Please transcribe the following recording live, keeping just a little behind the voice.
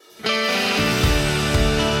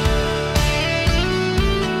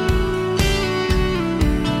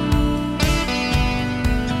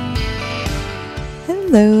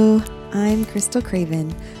Hello, I'm Crystal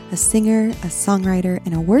Craven, a singer, a songwriter,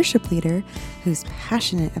 and a worship leader who's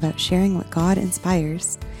passionate about sharing what God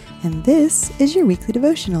inspires. And this is your weekly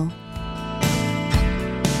devotional.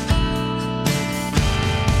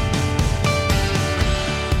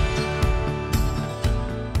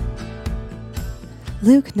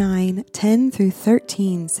 Luke 9:10 through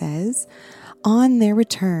 13 says, "On their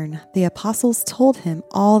return, the apostles told him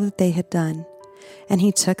all that they had done. And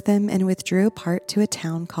he took them and withdrew apart to a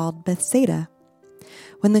town called Bethsaida.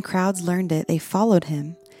 When the crowds learned it, they followed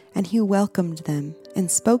him, and he welcomed them and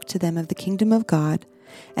spoke to them of the kingdom of God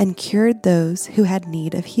and cured those who had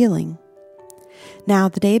need of healing. Now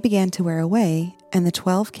the day began to wear away, and the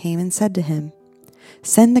 12 came and said to him,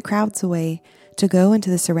 'Send the crowds away to go into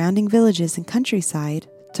the surrounding villages and countryside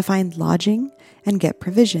to find lodging and get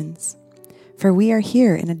provisions, for we are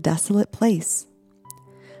here in a desolate place.'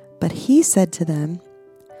 But he said to them,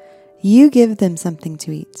 'You give them something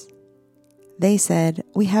to eat.' They said,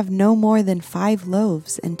 'We have no more than 5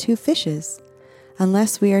 loaves and 2 fishes,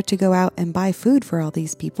 unless we are to go out and buy food for all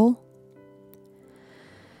these people.'"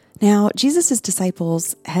 Now, Jesus'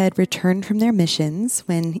 disciples had returned from their missions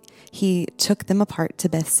when he took them apart to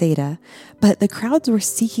Bethsaida, but the crowds were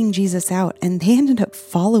seeking Jesus out and they ended up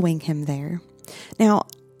following him there. Now,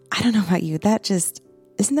 I don't know about you,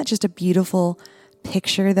 isn't that just a beautiful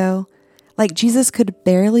picture though? Like Jesus could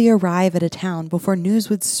barely arrive at a town before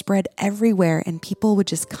news would spread everywhere and people would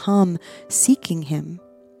just come seeking him.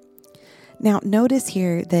 Now, notice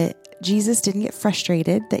here that Jesus didn't get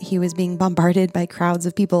frustrated that he was being bombarded by crowds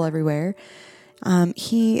of people everywhere.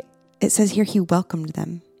 It says here he welcomed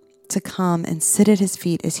them to come and sit at his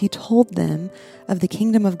feet as he told them of the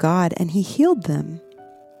kingdom of God, and he healed them.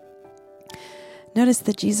 Notice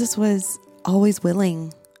that Jesus was always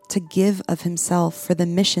willing to give of himself for the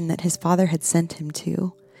mission that his Father had sent him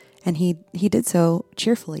to, and he did so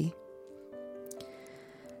cheerfully.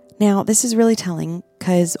 Now, this is really telling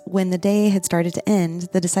because when the day had started to end,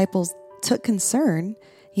 the disciples took concern,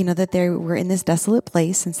 that they were in this desolate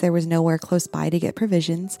place since there was nowhere close by to get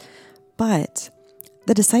provisions. But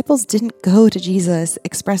the disciples didn't go to Jesus,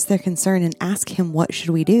 express their concern, and ask him, "What should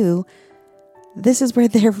we do?" This is where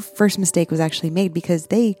their first mistake was actually made, because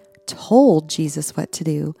they told Jesus what to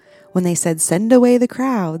do when they said, "Send away the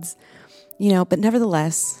crowds." But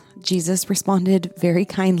nevertheless, Jesus responded very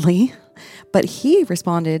kindly, but he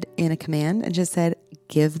responded in a command and just said,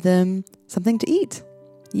 "Give them something to eat.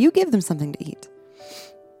 You give them something to eat."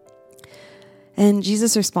 And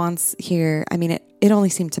Jesus' response here, it only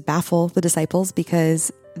seemed to baffle the disciples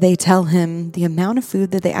because they tell him the amount of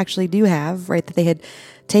food that they actually do have, right, that they had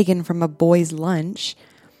taken from a boy's lunch.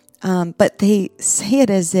 But they say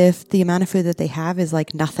it as if the amount of food that they have is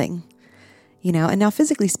like nothing, And now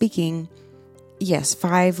physically speaking, yes,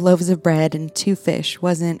 5 loaves of bread and 2 fish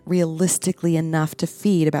wasn't realistically enough to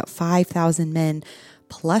feed about 5,000 men,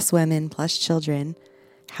 plus women, plus children.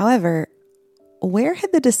 However, where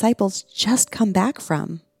had the disciples just come back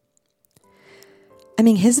from?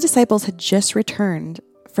 His disciples had just returned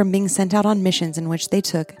from being sent out on missions in which they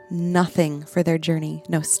took nothing for their journey.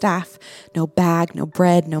 No staff, no bag, no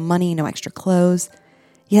bread, no money, no extra clothes.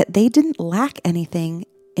 Yet they didn't lack anything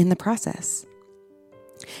in the process.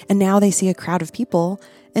 And now they see a crowd of people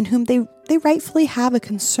in whom they rightfully have a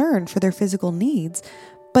concern for their physical needs,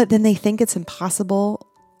 but then they think it's impossible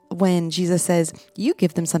when Jesus says, "You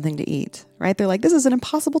give them something to eat," right? They're like, this is an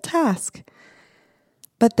impossible task.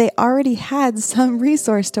 But they already had some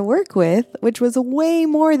resource to work with, which was way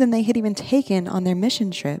more than they had even taken on their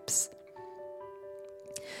mission trips.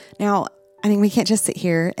 Now, we can't just sit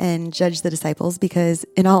here and judge the disciples because,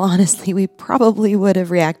 in all honesty, we probably would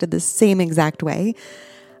have reacted the same exact way.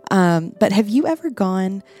 But have you ever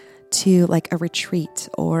gone to like a retreat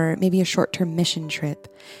or maybe a short-term mission trip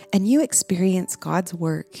and you experience God's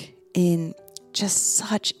work in just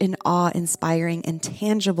such an awe-inspiring and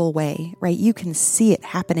tangible way, right? You can see it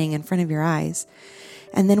happening in front of your eyes.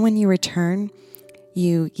 And then when you return,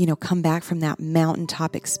 you come back from that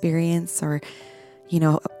mountaintop experience or,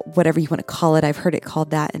 whatever you want to call it. I've heard it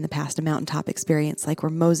called that in the past, a mountaintop experience, like where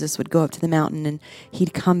Moses would go up to the mountain and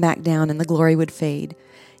he'd come back down and the glory would fade.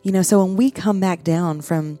 So when we come back down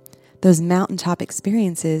from those mountaintop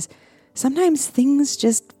experiences, sometimes things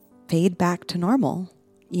just fade back to normal.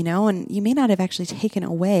 And you may not have actually taken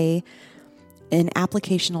away an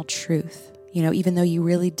applicational truth, even though you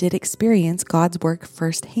really did experience God's work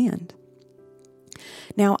firsthand.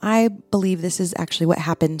 Now, I believe this is actually what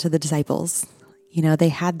happened to the disciples. They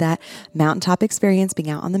had that mountaintop experience being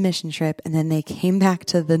out on the mission trip, and then they came back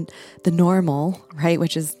to the normal, right,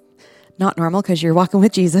 which is not normal because you're walking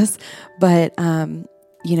with Jesus, but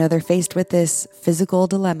they're faced with this physical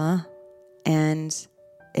dilemma, and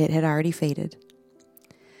it had already faded.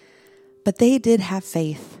 But they did have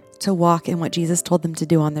faith to walk in what Jesus told them to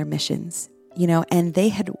do on their missions, and they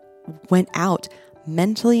had went out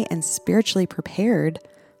mentally and spiritually prepared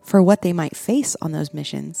for what they might face on those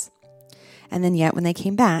missions. And then yet when they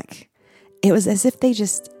came back, it was as if they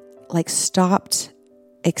just stopped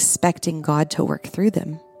expecting God to work through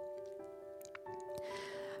them.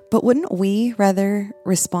 But wouldn't we rather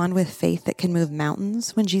respond with faith that can move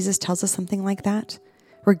mountains when Jesus tells us something like that?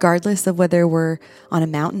 Regardless of whether we're on a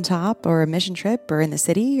mountaintop or a mission trip or in the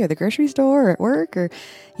city or the grocery store or at work or,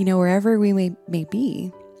 wherever we may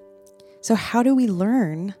be. So how do we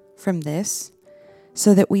learn from this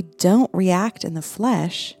so that we don't react in the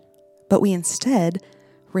flesh, but we instead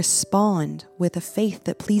respond with a faith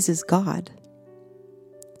that pleases God?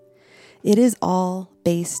 It is all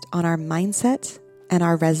based on our mindset and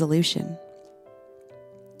our resolution.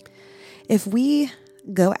 If we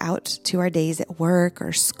go out to our days at work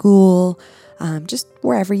or school, just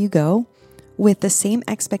wherever you go, with the same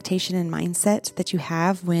expectation and mindset that you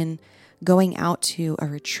have when going out to a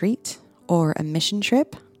retreat or a mission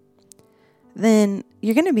trip, then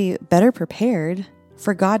you're going to be better prepared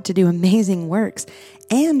for God to do amazing works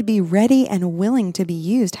and be ready and willing to be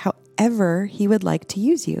used however He would like to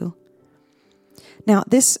use you. Now,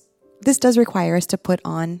 this does require us to put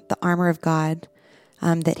on the armor of God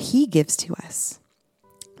that He gives to us.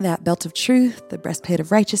 That belt of truth, the breastplate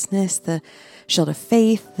of righteousness, the shield of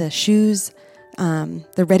faith, the shoes,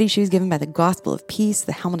 the ready shoes given by the gospel of peace,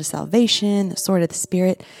 the helmet of salvation, the sword of the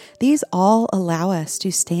Spirit. These all allow us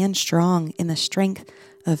to stand strong in the strength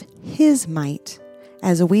of His might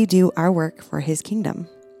as we do our work for His kingdom.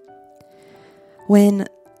 When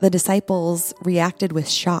the disciples reacted with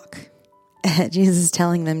shock at Jesus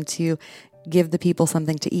telling them to give the people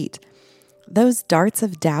something to eat, those darts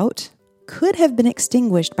of doubt could have been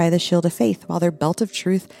extinguished by the shield of faith while their belt of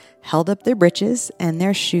truth held up their breeches and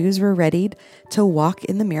their shoes were readied to walk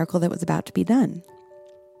in the miracle that was about to be done.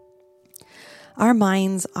 Our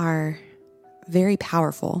minds are very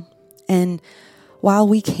powerful, and while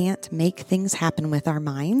we can't make things happen with our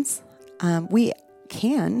minds, we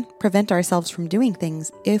can prevent ourselves from doing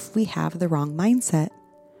things if we have the wrong mindset.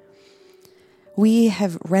 We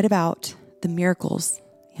have read about the miracles,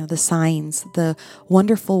 the signs, the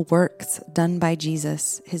wonderful works done by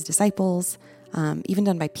Jesus, His disciples, even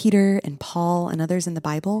done by Peter and Paul and others in the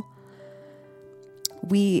Bible.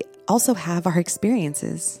 We also have our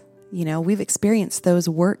experiences. We've experienced those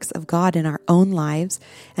works of God in our own lives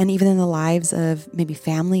and even in the lives of maybe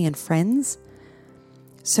family and friends.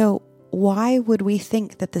 So why would we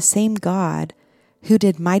think that the same God who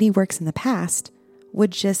did mighty works in the past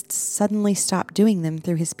would just suddenly stop doing them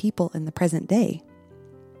through His people in the present day?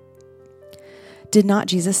 Did not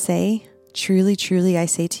Jesus say, "Truly, truly, I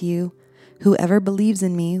say to you, whoever believes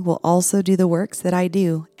in me will also do the works that I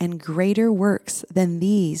do, and greater works than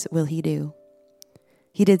these will he do"?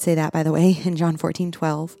 He did say that, by the way, in John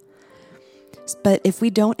 14:12. But if we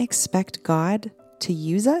don't expect God to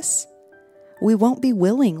use us, we won't be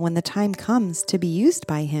willing when the time comes to be used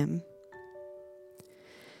by Him.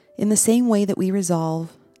 In the same way that we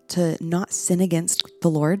resolve to not sin against the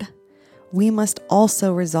Lord, we must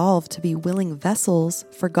also resolve to be willing vessels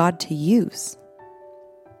for God to use.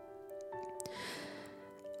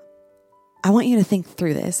 I want you to think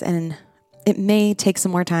through this, and it may take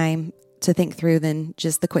some more time to think through than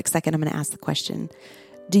just the quick second I'm going to ask the question.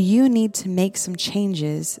 Do you need to make some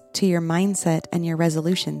changes to your mindset and your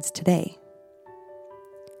resolutions today?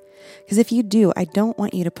 Because if you do, I don't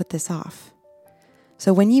want you to put this off.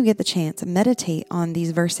 So when you get the chance, meditate on these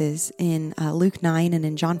verses in Luke 9 and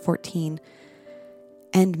in John 14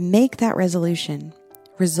 and make that resolution.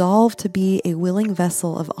 Resolve to be a willing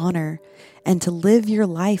vessel of honor and to live your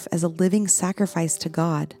life as a living sacrifice to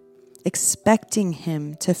God, expecting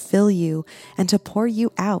Him to fill you and to pour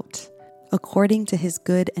you out according to His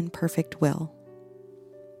good and perfect will.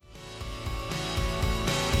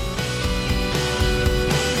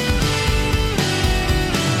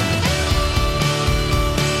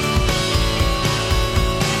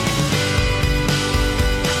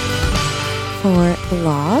 For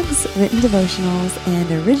blogs, written devotionals,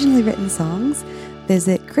 and originally written songs,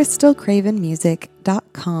 visit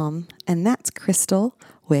crystalcravenmusic.com, and that's Crystal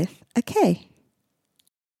with a K.